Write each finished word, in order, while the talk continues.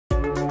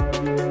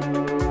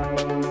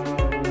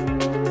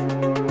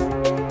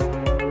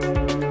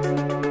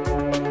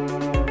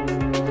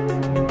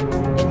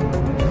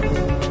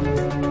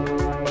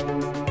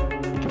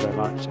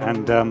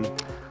And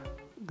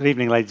good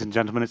evening, ladies and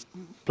gentlemen. It's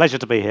a pleasure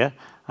to be here.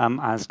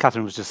 As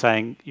Catherine was just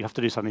saying, you have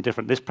to do something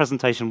different. This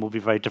presentation will be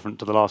very different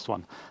to the last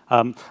one.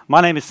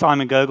 My name is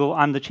Simon Gogol.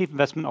 I'm the Chief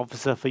Investment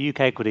Officer for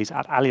UK Equities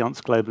at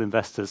Allianz Global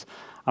Investors,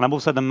 and I'm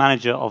also the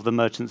manager of the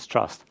Merchants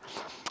Trust.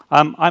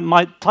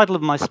 My title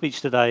of my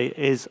speech today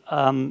is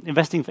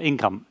Investing for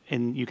Income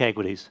in UK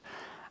Equities.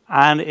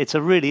 And it's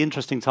a really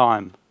interesting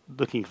time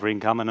looking for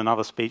income, and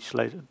another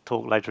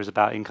talk later is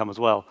about income as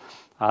well.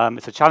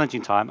 It's a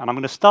challenging time, and I'm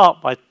going to start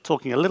by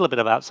talking a little bit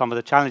about some of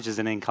the challenges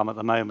in income at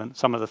the moment,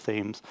 some of the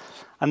themes,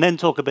 and then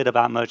talk a bit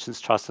about Merchants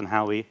Trust and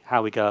how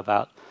we go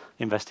about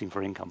investing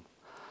for income.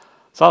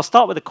 So I'll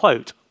start with a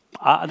quote.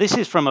 This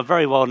is from a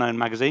very well-known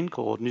magazine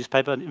called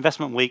Newspaper,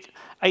 Investment Week,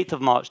 8th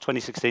of March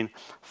 2016.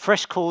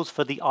 Fresh calls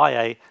for the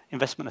IA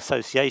Investment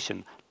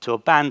Association to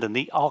abandon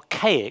the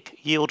archaic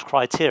yield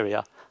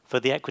criteria for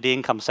the equity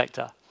income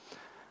sector.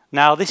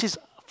 Now, this is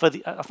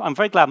I'm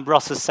very glad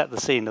Russ has set the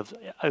scene of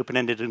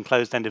open-ended and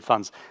closed-ended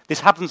funds.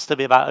 This happens to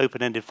be about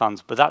open-ended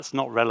funds, but that's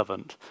not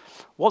relevant.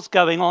 What's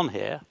going on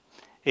here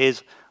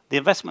is the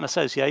Investment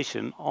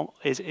Association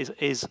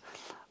is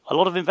a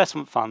lot of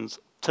investment funds.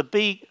 To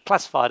be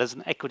classified as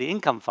an equity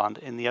income fund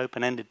in the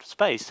open-ended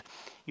space,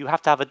 you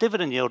have to have a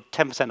dividend yield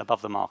 10%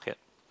 above the market.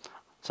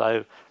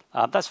 So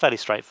that's fairly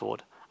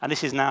straightforward. And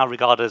this is now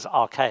regarded as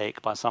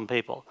archaic by some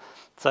people.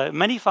 So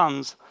many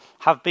funds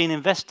have been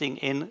investing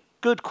in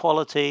good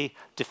quality,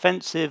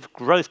 defensive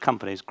growth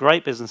companies,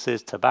 great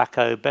businesses,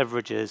 tobacco,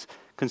 beverages,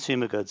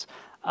 consumer goods.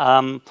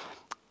 And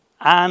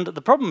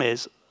the problem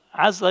is,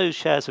 as those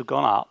shares have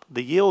gone up,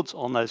 the yields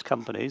on those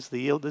companies,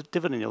 the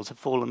dividend yields have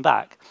fallen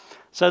back.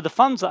 So the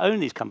funds that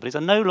own these companies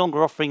are no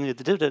longer offering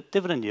the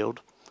dividend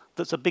yield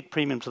that's a big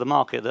premium to the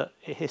market that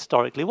it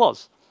historically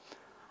was.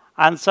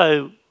 And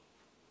so,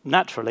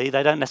 naturally,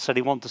 they don't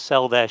necessarily want to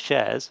sell their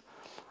shares,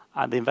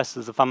 and the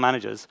investors, the fund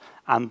managers,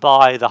 and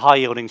buy the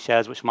high-yielding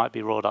shares, which might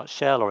be Royal Dutch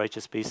Shell or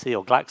HSBC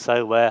or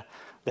Glaxo, where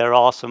there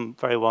are some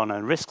very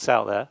well-known risks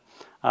out there.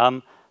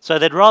 So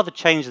they'd rather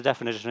change the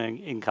definition of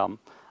income,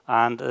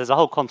 and there's a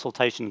whole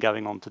consultation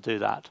going on to do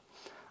that.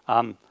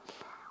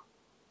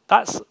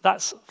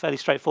 That's fairly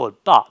straightforward,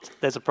 but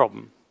there's a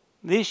problem.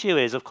 The issue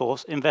is, of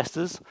course,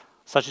 investors,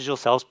 such as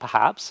yourselves,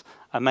 perhaps,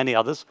 and many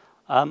others,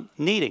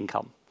 need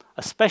income,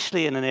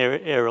 especially in an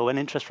era when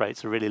interest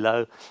rates are really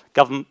low.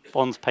 Government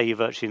bonds pay you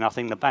virtually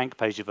nothing. The bank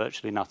pays you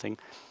virtually nothing.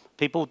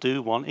 People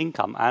do want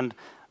income, and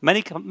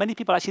many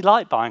people actually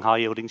like buying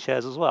high-yielding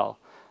shares as well.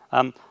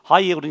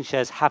 High-yielding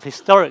shares have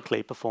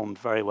historically performed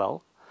very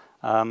well,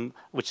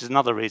 which is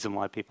another reason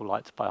why people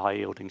like to buy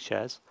high-yielding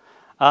shares.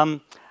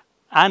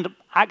 And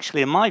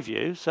actually, in my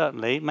view,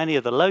 certainly, many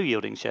of the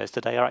low-yielding shares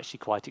today are actually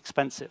quite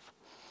expensive.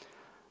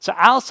 So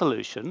our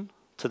solution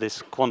to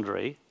this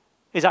quandary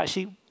is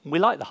actually we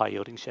like the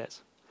high-yielding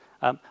shares.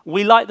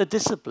 We like the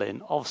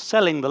discipline of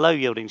selling the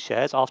low-yielding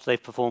shares after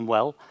they've performed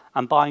well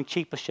and buying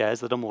cheaper shares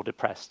that are more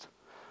depressed.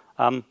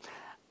 And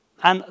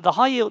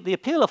the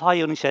appeal of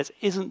high-yielding shares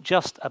isn't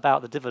just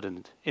about the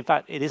dividend. In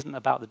fact, it isn't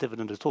about the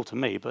dividend at all to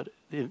me, but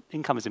the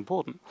income is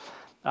important.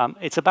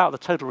 It's about the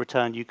total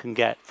return you can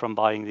get from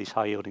buying these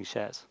high-yielding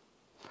shares.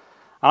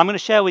 And I'm going to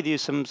share with you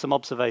some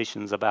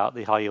observations about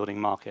the high-yielding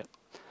market.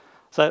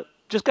 So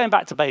just going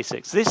back to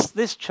basics,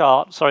 this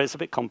chart, sorry, it's a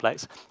bit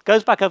complex,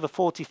 goes back over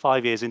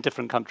 45 years in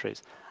different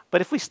countries.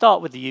 But if we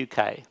start with the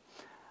UK,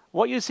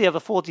 what you see over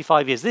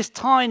 45 years, this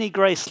tiny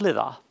grey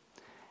slither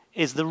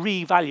is the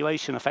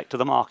revaluation effect of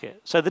the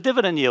market. So the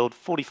dividend yield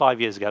 45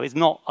 years ago is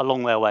not a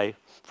long way away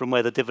from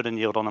where the dividend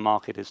yield on the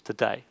market is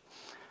today.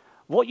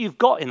 What you've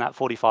got in that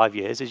 45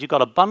 years is you've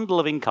got a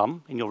bundle of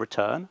income in your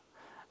return,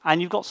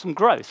 and you've got some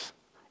growth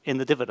in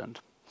the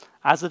dividend.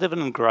 As the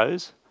dividend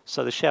grows,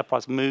 so the share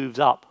price moves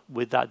up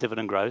with that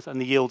dividend growth, and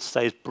the yield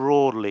stays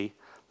broadly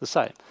the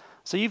same.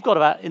 So you've got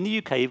about, in the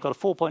UK, you've got a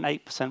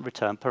 4.8%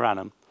 return per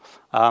annum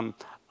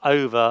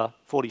over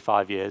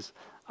 45 years.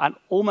 And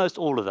almost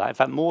all of that, in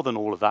fact, more than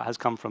all of that, has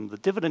come from the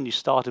dividend you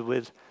started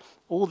with,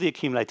 all the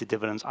accumulated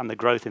dividends, and the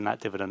growth in that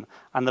dividend.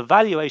 And the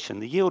valuation,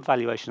 the yield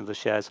valuation of the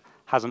shares,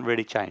 hasn't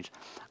really changed.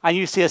 And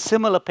you see a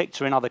similar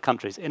picture in other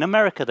countries. In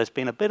America, there's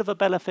been a bit of a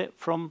benefit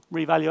from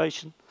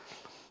revaluation.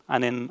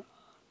 And in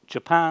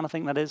Japan, I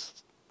think that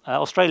is,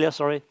 Australia,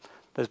 sorry,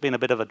 there's been a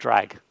bit of a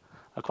drag,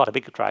 quite a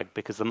big drag,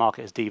 because the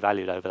market has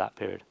devalued over that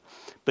period.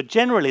 But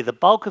generally, the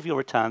bulk of your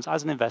returns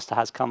as an investor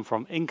has come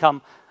from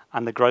income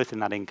and the growth in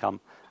that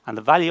income. And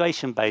the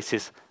valuation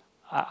basis,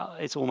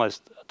 it's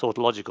almost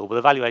tautological, but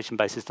the valuation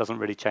basis doesn't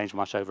really change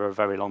much over a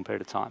very long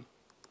period of time.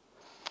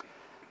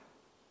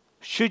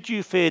 Should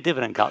you fear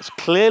dividend cuts?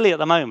 Clearly, at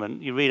the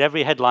moment, you read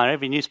every headline,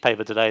 every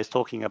newspaper today is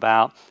talking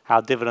about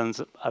how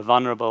dividends are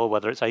vulnerable,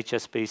 whether it's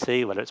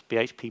HSBC, whether it's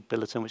BHP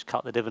Billiton, which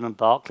cut the dividend,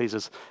 Barclays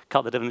has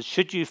cut the dividend.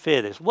 Should you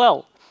fear this?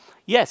 Well,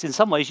 yes, in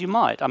some ways you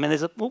might. I mean,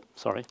 there's a, oh,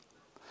 sorry.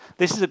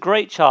 This is a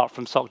great chart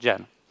from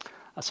SocGen,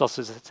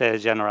 Société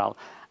Générale,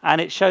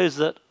 and it shows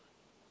that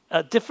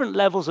at different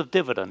levels of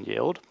dividend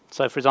yield,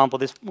 so for example,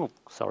 this, oh,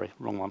 sorry,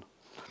 wrong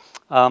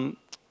one.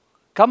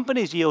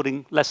 Companies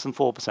yielding less than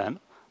 4%,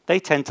 they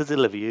tend to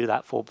deliver you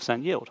that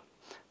 4% yield.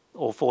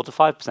 or 4 to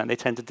 5%, they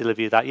tend to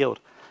deliver you that yield.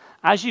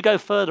 As you go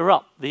further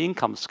up the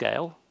income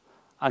scale,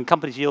 and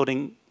companies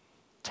yielding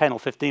 10 or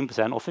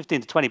 15% or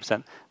 15 to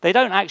 20%, they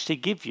don't actually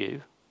give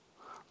you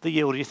the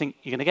yield you think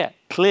you're going to get.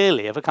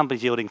 Clearly, if a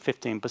company's yielding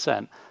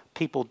 15%,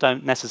 people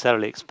don't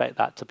necessarily expect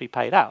that to be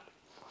paid out.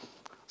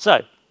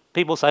 So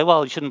people say,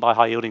 well, you shouldn't buy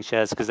high-yielding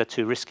shares because they're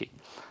too risky.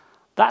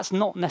 That's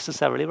not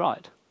necessarily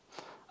right.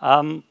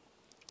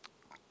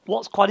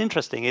 What's quite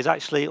interesting is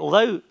actually,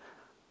 although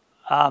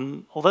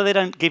they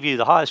don't give you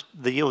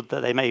the yield that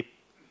they may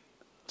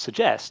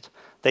suggest,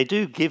 they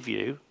do give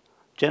you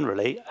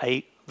generally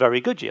a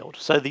very good yield.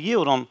 So the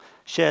yield on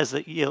shares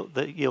that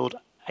yield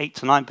 8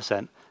 to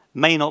 9%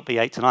 may not be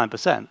 8 to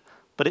 9%,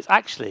 but it's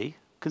actually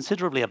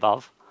considerably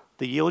above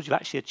the yield you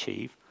actually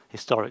achieve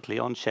historically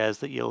on shares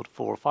that yield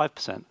 4 or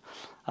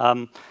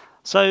 5%.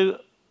 So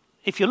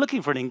if you're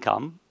looking for an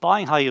income,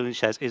 buying high-yielding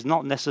shares is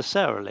not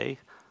necessarily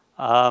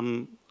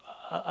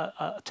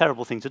a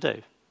terrible thing to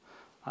do.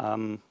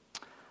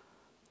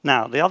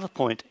 Now, the other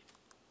point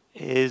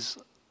is,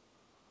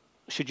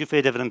 should you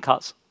fear dividend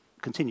cuts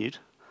continued,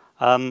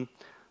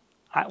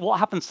 what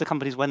happens to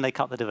companies when they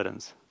cut the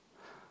dividends?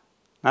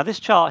 Now, this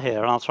chart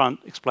here, and I'll try and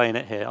explain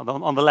it here,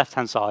 on the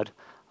left-hand side,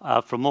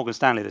 from Morgan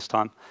Stanley this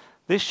time,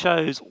 this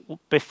shows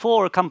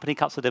before a company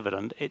cuts a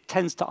dividend, it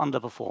tends to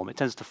underperform. It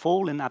tends to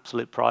fall in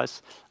absolute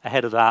price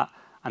ahead of that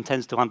and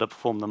tends to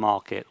underperform the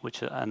market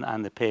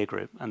and the peer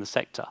group and the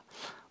sector.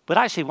 But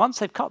actually, once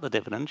they've cut the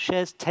dividend,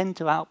 shares tend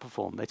to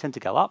outperform. They tend to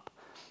go up.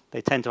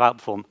 They tend to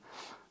outperform.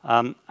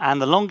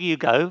 And the longer you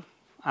go,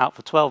 out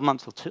for 12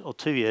 months or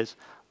 2 years,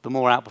 the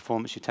more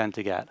outperformance you tend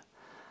to get.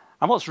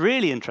 And what's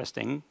really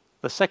interesting,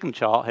 the second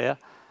chart here,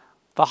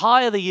 the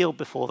higher the yield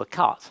before the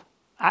cut,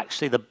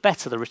 actually the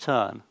better the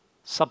return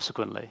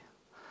subsequently.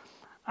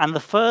 And the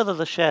further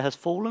the share has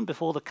fallen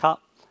before the cut,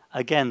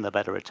 again, the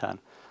better return.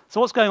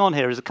 So what's going on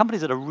here is the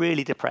companies that are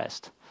really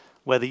depressed,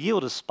 where the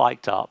yield has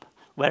spiked up,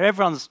 where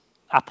everyone's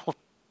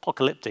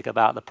apocalyptic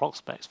about the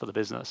prospects for the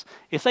business,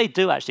 if they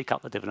do actually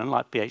cut the dividend,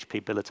 like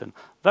BHP Billiton,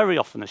 very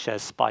often the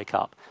shares spike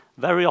up.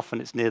 Very often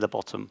it's near the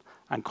bottom,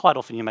 and quite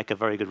often you make a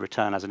very good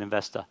return as an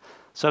investor.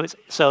 So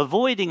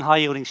avoiding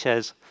high-yielding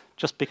shares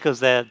just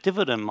because their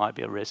dividend might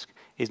be at risk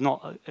is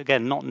not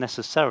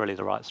necessarily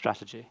the right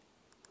strategy.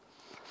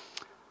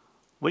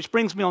 Which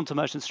brings me on to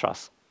Merchants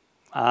Trust,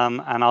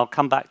 and I'll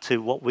come back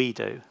to what we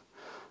do.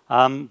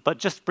 But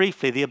just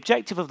briefly, the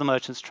objective of the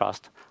Merchants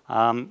Trust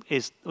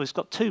is it's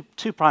got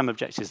two prime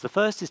objectives. The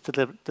first is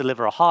to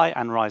deliver a high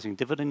and rising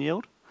dividend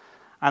yield,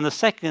 and the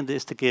second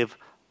is to give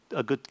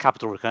a good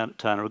capital return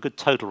or a good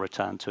total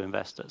return to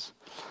investors.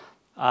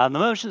 The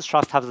Merchants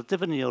Trust has a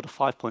dividend yield of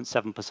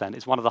 5.7%.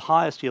 It's one of the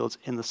highest yields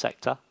in the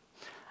sector.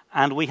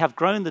 And we have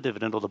grown the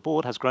dividend, or the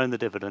board has grown the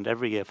dividend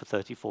every year for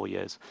 34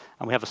 years.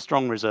 And we have a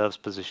strong reserves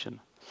position.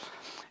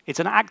 It's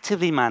an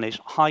actively managed,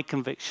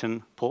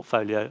 high-conviction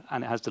portfolio,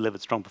 and it has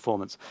delivered strong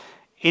performance.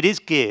 It is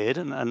geared,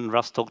 and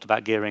Russ talked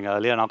about gearing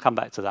earlier, and I'll come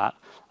back to that.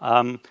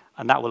 And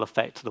that will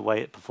affect the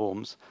way it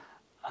performs.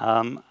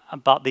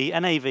 But the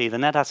NAV, the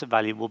net asset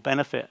value, will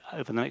benefit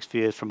over the next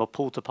few years from a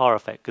pull-to-par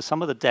effect, because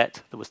some of the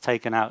debt that was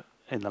taken out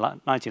in the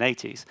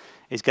 1980s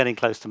is getting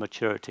close to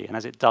maturity. And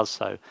as it does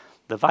so,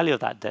 the value of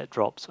that debt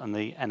drops and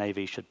the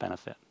NAV should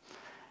benefit.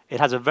 It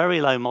has a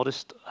very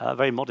modest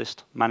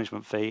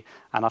management fee,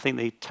 and I think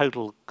the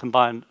total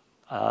combined,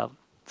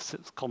 what's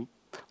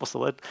the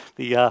word?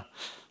 The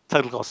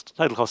total cost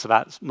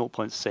about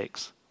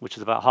 0.6, which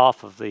is about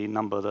half of the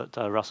number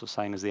that Russ was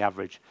saying is the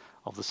average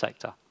of the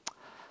sector.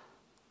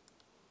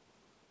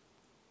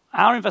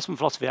 Our investment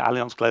philosophy at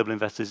Allianz Global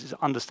Investors is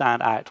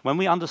understand, act. When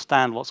we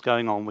understand what's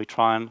going on, we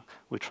try and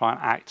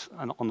act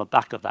on the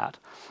back of that.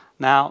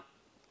 Now,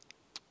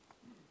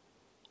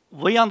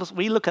 we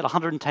look at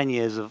 110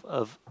 years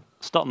of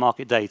stock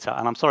market data,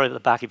 and I'm sorry at the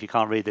back if you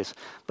can't read this,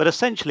 but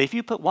essentially, if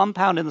you put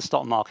 £1 in the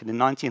stock market in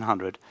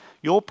 1900,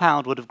 your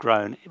pound would have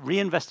grown,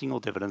 reinvesting your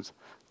dividends,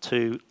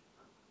 to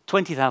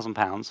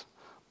 £20,000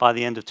 by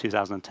the end of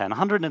 2010.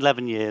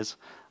 111 years,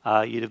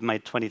 you'd have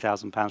made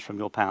 £20,000 from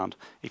your pound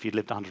if you'd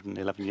lived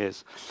 111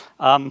 years.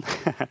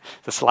 There's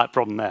a slight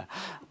problem there.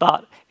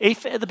 But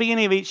if at the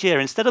beginning of each year,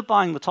 instead of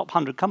buying the top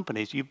 100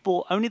 companies, you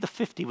bought only the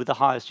 50 with the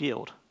highest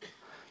yield,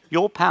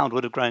 your pound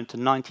would have grown to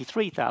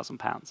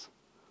 £93,000.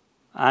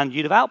 And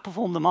you'd have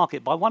outperformed the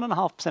market by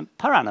 1.5%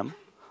 per annum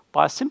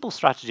by a simple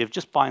strategy of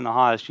just buying the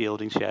highest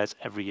yielding shares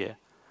every year.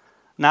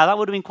 Now, that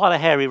would have been quite a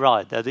hairy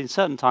ride. There have been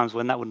certain times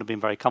when that wouldn't have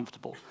been very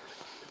comfortable.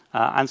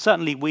 And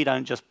certainly we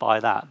don't just buy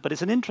that. But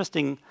it's an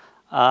interesting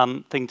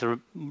thing to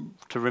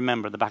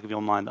remember in the back of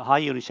your mind that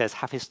high-yielding shares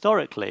have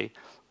historically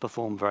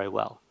performed very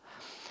well.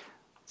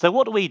 So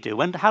what do we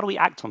do? How do we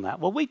act on that?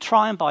 Well, we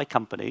try and buy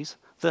companies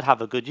that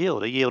have a good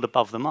yield, a yield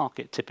above the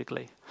market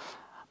typically.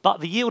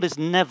 But the yield is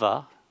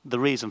never the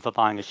reason for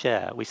buying a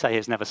share. We say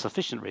it's never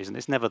sufficient reason.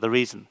 It's never the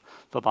reason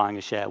for buying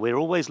a share. We're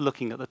always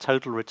looking at the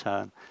total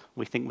return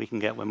we think we can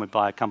get when we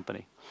buy a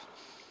company.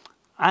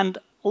 And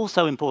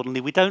also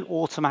importantly, we don't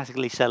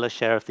automatically sell a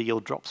share if the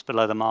yield drops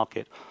below the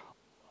market,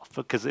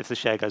 because if the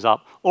share goes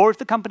up, or if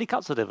the company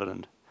cuts a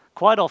dividend.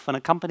 Quite often,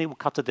 a company will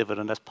cut a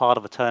dividend as part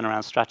of a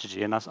turnaround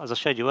strategy. And as I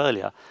showed you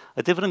earlier,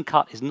 a dividend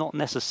cut is not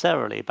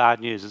necessarily bad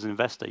news as an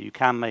investor. You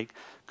can make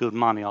good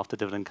money after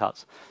dividend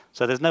cuts.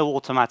 So there's no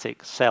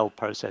automatic sell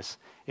process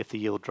if the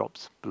yield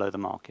drops below the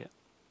market.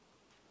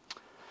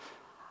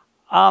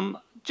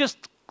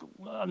 Just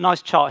a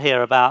nice chart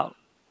here about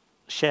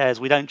shares.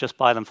 We don't just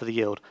buy them for the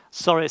yield.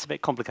 Sorry, it's a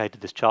bit complicated,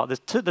 this chart.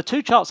 The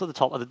two charts at the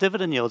top are the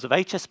dividend yields of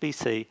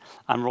HSBC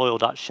and Royal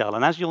Dutch Shell.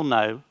 And as you'll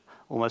know,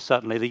 almost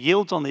certainly, the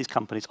yields on these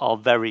companies are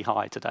very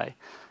high today.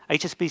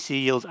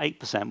 HSBC yields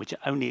 8%, which it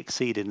only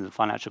exceeded in the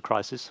financial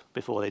crisis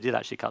before they did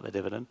actually cut their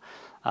dividend.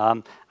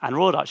 And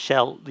Royal Dutch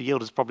Shell, the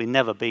yield has probably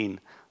never been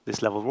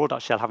this level. Royal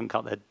Dutch Shell haven't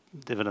cut their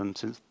dividend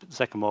since the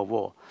Second World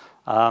War.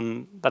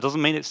 That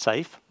doesn't mean it's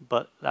safe,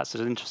 but that's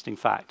an interesting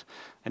fact.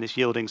 And it's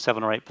yielding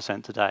 7 or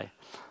 8% today.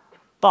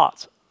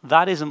 But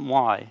that isn't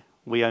why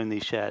we own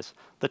these shares.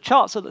 The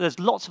charts, there's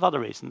lots of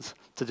other reasons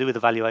to do with the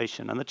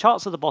valuation. And the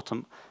charts at the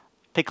bottom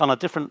pick on a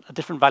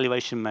different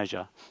valuation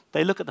measure.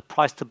 They look at the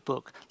price to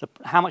book,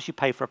 how much you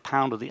pay for a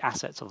pound of the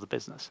assets of the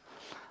business.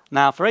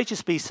 Now, for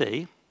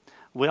HSBC,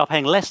 we are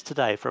paying less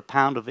today for a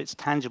pound of its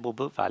tangible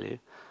book value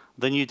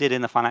than you did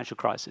in the financial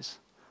crisis.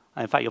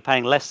 And in fact, you're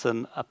paying less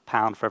than a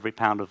pound for every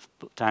pound of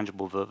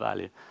tangible book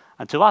value.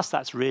 And to us,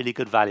 that's really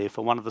good value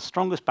for one of the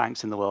strongest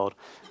banks in the world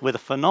with a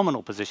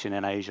phenomenal position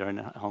in Asia and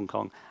Hong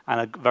Kong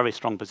and a very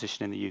strong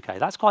position in the UK.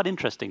 That's quite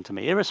interesting to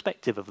me,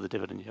 irrespective of the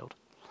dividend yield.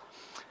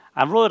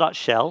 And Royal Dutch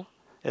Shell,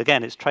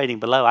 again, it's trading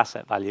below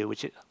asset value,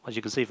 which, as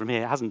you can see from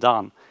here, it hasn't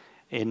done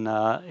in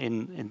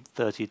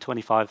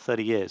 25,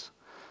 30 years.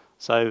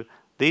 So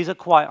these are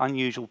quite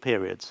unusual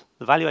periods.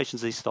 The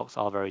valuations of these stocks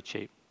are very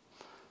cheap.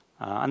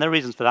 And there are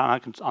reasons for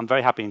that, and I'm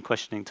very happy in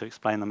questioning to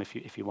explain them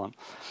if you want.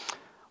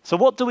 So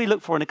what do we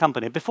look for in a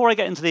company? Before I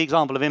get into the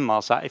example of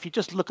Inmarsat, if you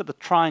just look at the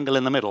triangle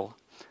in the middle,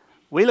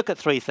 we look at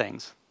three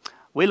things.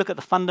 We look at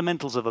the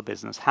fundamentals of a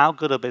business. How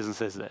good a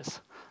business is this?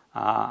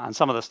 And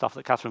some of the stuff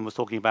that Catherine was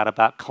talking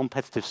about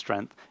competitive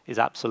strength is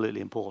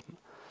absolutely important.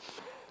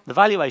 The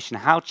valuation,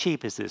 how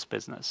cheap is this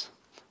business?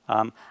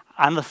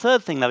 And the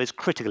third thing, though, is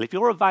critical. If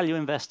you're a value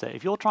investor,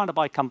 if you're trying to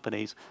buy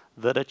companies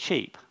that are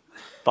cheap,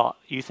 but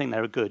you think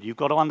they're good, you've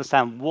got to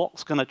understand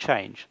what's going to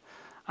change.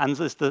 And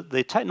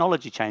the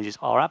technology changes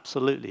are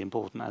absolutely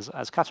important.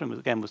 As Catherine,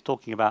 again, was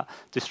talking about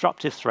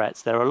disruptive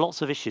threats, there are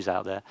lots of issues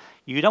out there.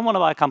 You don't want to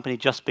buy a company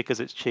just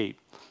because it's cheap.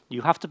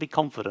 You have to be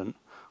confident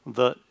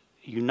that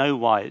you know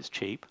why it's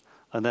cheap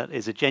and that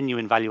it's a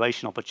genuine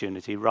valuation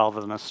opportunity rather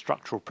than a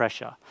structural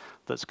pressure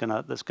that's going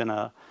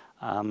to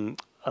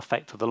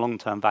affect the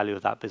long-term value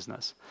of that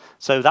business.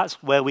 So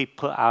that's where we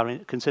put our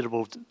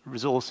considerable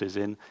resources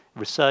in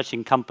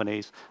researching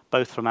companies,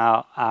 both from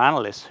our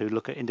analysts who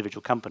look at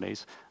individual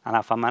companies and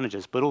our fund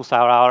managers, but also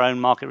our own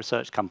market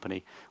research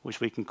company, which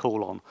we can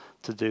call on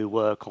to do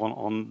work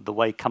on the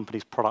way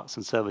companies' products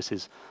and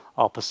services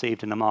are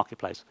perceived in the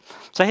marketplace.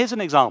 So here's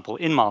an example,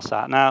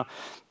 Inmarsat. Now,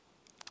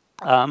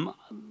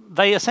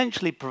 they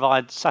essentially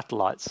provide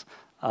satellites.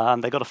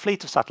 They've got a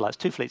fleet of satellites,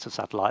 2 fleets of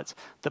satellites,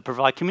 that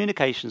provide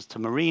communications to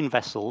marine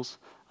vessels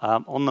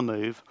on the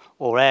move,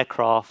 or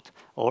aircraft,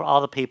 or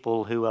other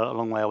people who are a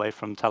long way away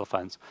from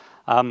telephones.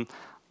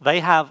 They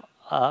have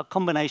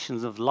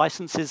combinations of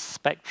licenses,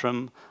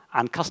 spectrum,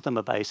 and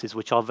customer bases,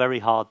 which are very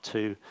hard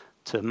to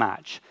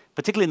match.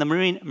 Particularly in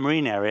the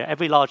marine area,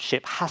 every large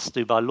ship has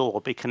to, by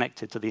law, be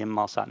connected to the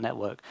Inmarsat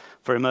network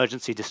for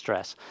emergency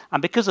distress. And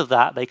because of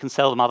that, they can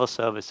sell them other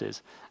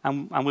services.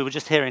 And we were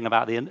just hearing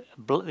about the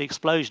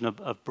explosion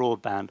of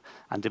broadband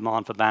and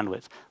demand for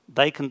bandwidth.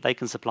 They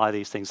can supply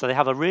these things. So they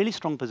have a really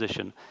strong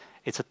position.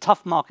 It's a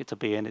tough market to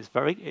be in. It's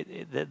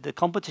the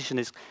competition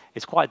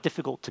is quite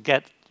difficult to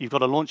get. You've got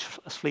to launch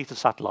a fleet of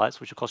satellites,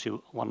 which will cost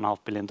you $1.5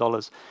 billion.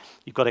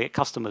 You've got to get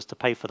customers to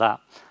pay for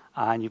that.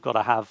 And you've got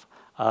to have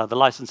the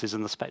licenses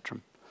and the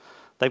spectrum.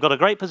 They've got a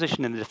great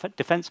position in the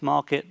defense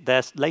market.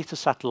 Their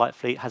latest satellite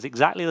fleet has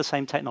exactly the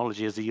same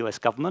technology as the US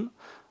government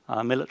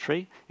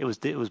military. It was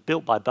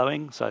built by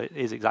Boeing, so it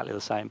is exactly the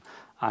same,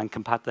 and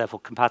therefore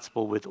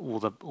compatible with all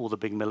the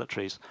big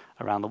militaries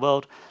around the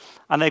world.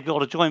 And they've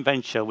got a joint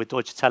venture with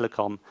Deutsche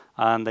Telekom,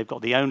 and they've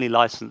got the only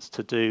license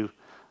to do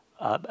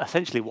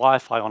essentially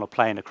Wi-Fi on a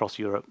plane across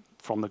Europe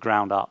from the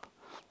ground up.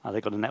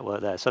 They've got a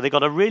network there. So they've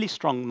got a really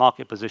strong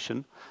market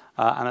position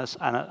and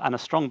a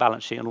strong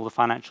balance sheet, and all the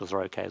financials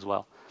are okay as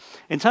well.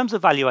 In terms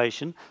of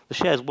valuation, the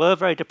shares were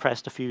very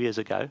depressed a few years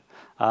ago.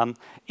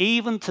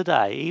 Even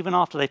today, even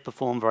after they've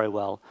performed very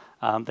well,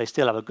 they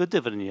still have a good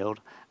dividend yield,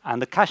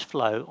 and the cash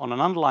flow on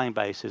an underlying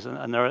basis,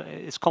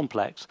 it's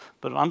complex,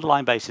 but on an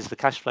underlying basis, the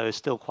cash flow is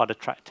still quite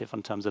attractive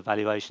in terms of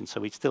valuation,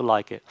 so we still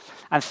like it.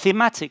 And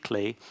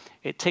thematically,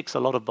 it ticks a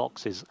lot of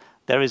boxes.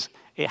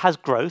 It has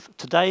growth.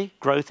 Today,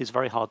 growth is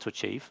very hard to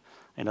achieve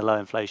in a low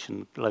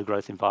inflation, low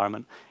growth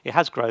environment. It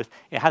has growth.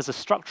 It has a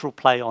structural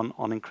play on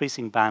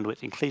increasing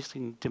bandwidth,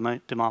 increasing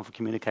demand for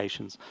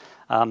communications.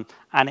 And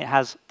it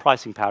has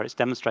pricing power. It's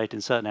demonstrated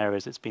in certain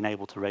areas it's been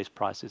able to raise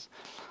prices.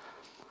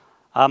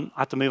 I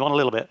have to move on a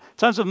little bit. In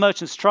terms of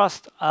Merchants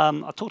Trust,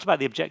 I talked about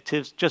the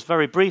objectives. Just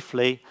very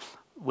briefly,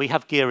 we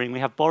have gearing. We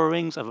have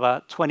borrowings of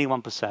about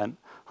 21%,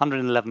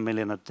 111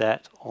 million of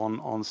debt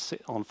on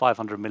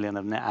 500 million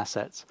of net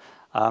assets.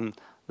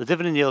 The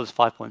dividend yield is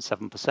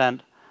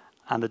 5.7%,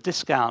 and the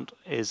discount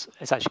it's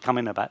actually come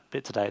in a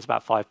bit today. It's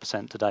about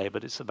 5% today,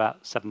 but it's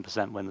about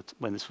 7%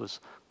 when this was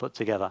put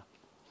together.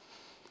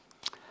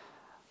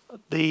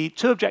 The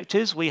two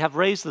objectives,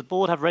 the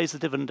board have raised the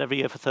dividend every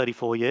year for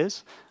 34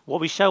 years. What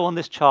we show on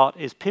this chart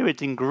is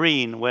periods in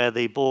green where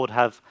the board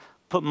have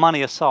put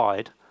money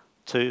aside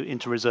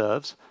into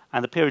reserves,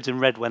 and the periods in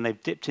red when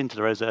they've dipped into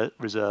the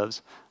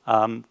reserves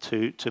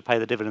to pay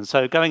the dividend.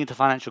 So going into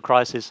financial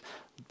crisis,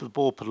 the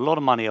board put a lot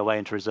of money away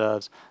into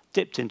reserves,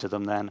 dipped into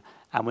them then,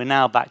 and we're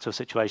now back to a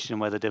situation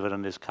where the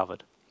dividend is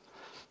covered.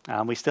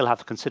 We still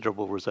have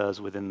considerable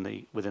reserves within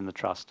the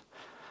trust.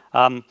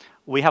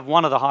 We have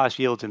one of the highest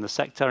yields in the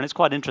sector, and it's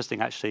quite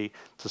interesting actually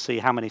to see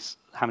how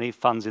many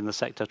funds in the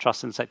sector,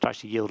 trusts in the sector,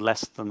 actually yield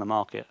less than the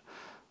market.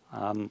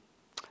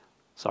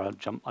 Sorry,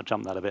 I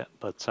jumped that a bit,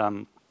 but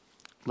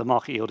the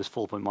market yield is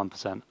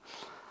 4.1%.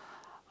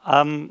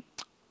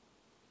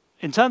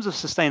 In terms of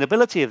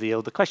sustainability of the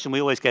yield, the question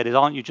we always get is,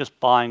 aren't you just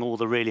buying all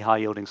the really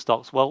high-yielding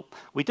stocks? Well,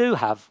 we do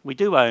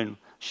own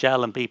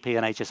Shell and BP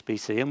and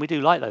HSBC, and we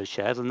do like those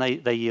shares, and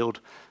they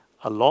yield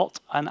a lot,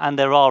 and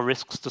there are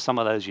risks to some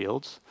of those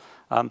yields.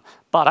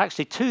 But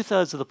actually,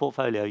 2/3 of the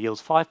portfolio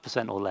yields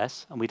 5% or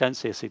less, and we don't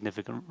see a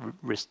significant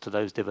risk to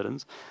those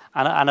dividends.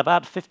 And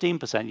about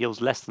 15%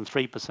 yields less than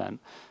 3%,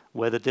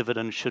 where the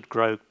dividend should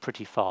grow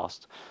pretty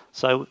fast.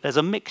 So there's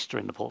a mixture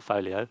in the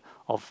portfolio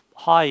of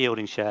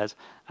high-yielding shares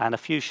and a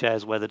few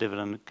shares where the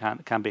dividend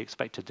can be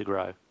expected to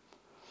grow.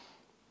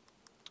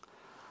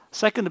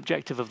 Second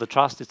objective of the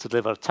trust is to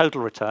deliver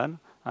total return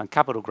and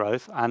capital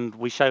growth, and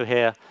we show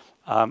here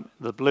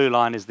the blue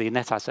line is the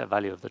net asset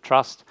value of the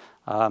trust.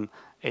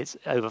 It's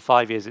over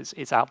 5 years,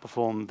 it's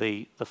outperformed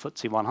the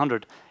FTSE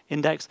 100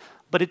 index,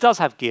 but it does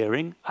have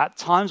gearing. At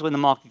times when the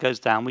market goes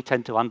down, we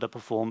tend to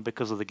underperform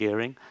because of the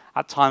gearing.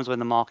 At times when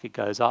the market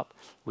goes up,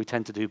 we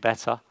tend to do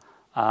better.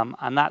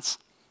 And that's,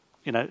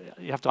 you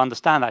have to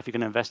understand that if you're going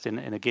to invest in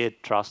a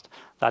geared trust,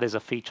 that is a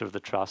feature of the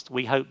trust.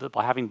 We hope that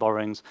by having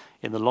borrowings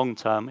in the long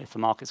term, if the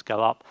markets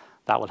go up,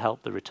 that will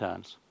help the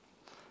returns.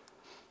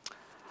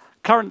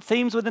 Current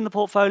themes within the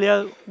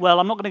portfolio, well,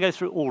 I'm not going to go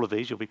through all of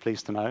these, you'll be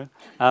pleased to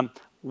know.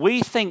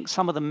 We think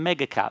some of the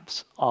mega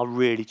caps are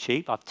really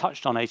cheap. I've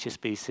touched on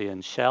HSBC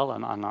and Shell,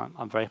 and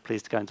I'm very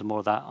pleased to go into more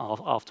of that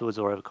afterwards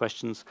or over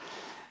questions.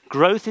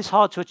 Growth is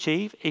hard to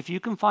achieve. If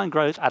you can find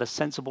growth at a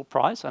sensible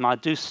price, and I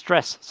do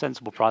stress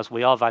sensible price,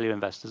 we are value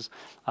investors,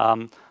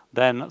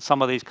 then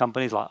some of these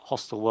companies like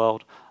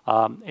Hostelworld,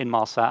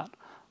 Inmarsat,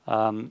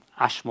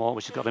 Ashmore,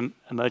 which has got an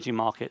emerging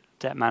market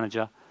debt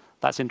manager,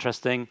 that's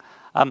interesting.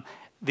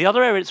 The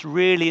other area that's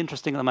really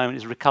interesting at the moment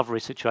is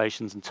recovery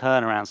situations and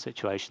turnaround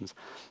situations.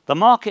 The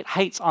market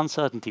hates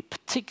uncertainty,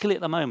 particularly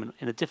at the moment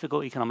in a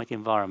difficult economic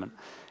environment.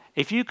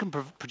 If you can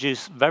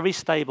produce very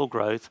stable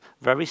growth,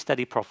 very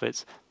steady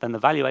profits, then the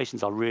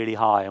valuations are really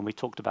high, and we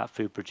talked about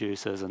food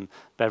producers and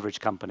beverage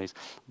companies.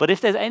 But if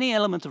there's any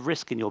element of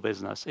risk in your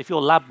business, if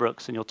you're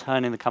Ladbrokes and you're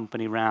turning the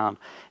company round,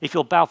 if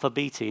you're Balfour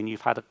Beatty and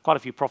you've had quite a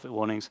few profit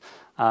warnings,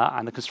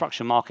 and the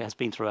construction market has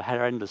been through a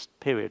horrendous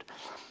period,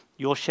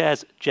 your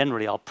shares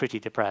generally are pretty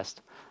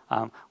depressed.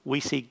 We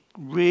see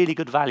really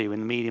good value in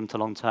the medium to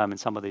long term in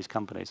some of these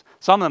companies.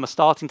 Some of them are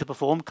starting to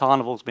perform.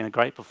 Carnival's been a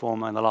great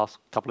performer in the last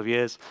couple of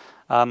years,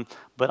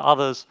 but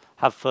others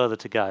have further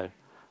to go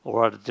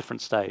or are at a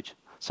different stage.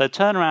 So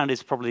turnaround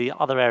is probably the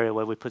other area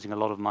where we're putting a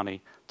lot of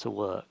money to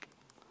work.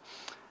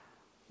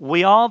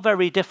 We are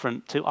very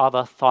different to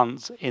other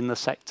funds in the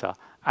sector,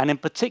 and in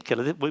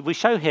particular, we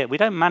show here, we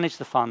don't manage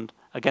the fund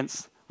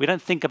we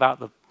don't think about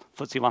the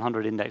FTSE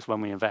 100 index when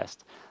we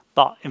invest.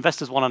 But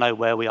investors want to know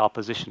where we are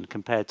positioned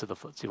compared to the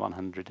FTSE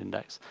 100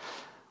 index.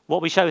 What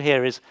we show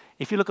here is,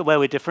 if you look at where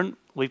we're different,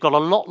 we've got a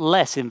lot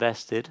less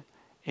invested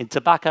in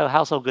tobacco,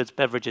 household goods,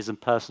 beverages, and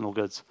personal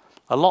goods.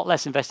 A lot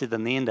less invested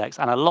than the index,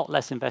 and a lot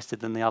less invested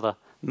than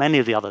many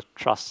of the other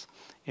trusts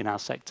in our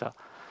sector.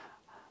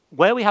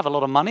 Where we have a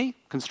lot of money,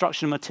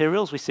 construction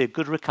materials, we see a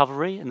good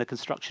recovery in the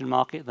construction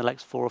market in the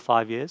next 4 or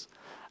 5 years.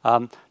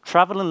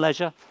 Travel and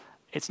leisure,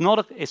 it's not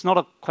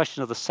a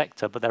question of the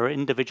sector, but there are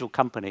individual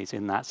companies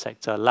in that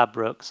sector,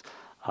 Ladbrokes,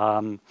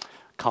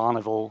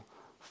 Carnival,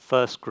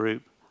 First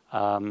Group,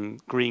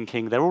 Green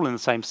King, they're all in the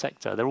same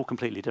sector. They're all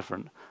completely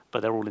different,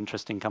 but they're all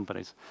interesting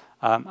companies.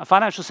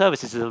 Financial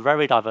services is a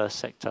very diverse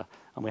sector,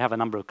 and we have a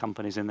number of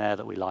companies in there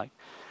that we like.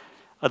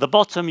 At the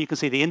bottom, you can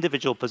see the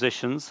individual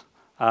positions.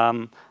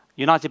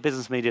 United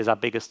Business Media is our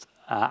biggest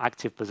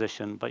active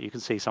position, but you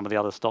can see some of the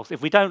other stocks.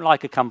 If we don't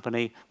like a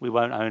company, we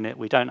won't own it.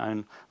 We don't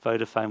own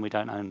Vodafone, we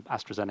don't own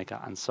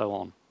AstraZeneca, and so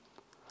on.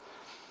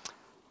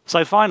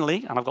 So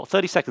finally, and I've got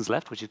 30 seconds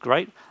left, which is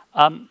great,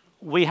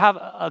 we have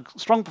a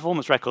strong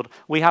performance record.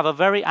 We have a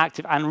very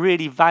active and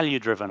really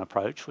value-driven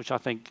approach, which I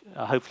think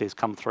hopefully has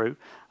come through.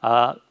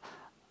 The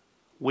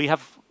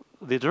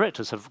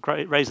directors have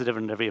raised the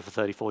dividend every year for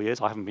 34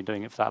 years. I haven't been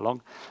doing it for that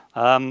long.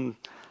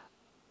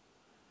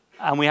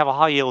 And we have a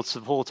high yield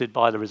supported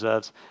by the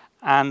reserves.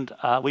 And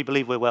we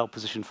believe we're well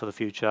positioned for the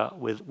future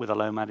with a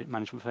low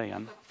management fee.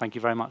 And thank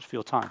you very much for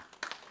your time.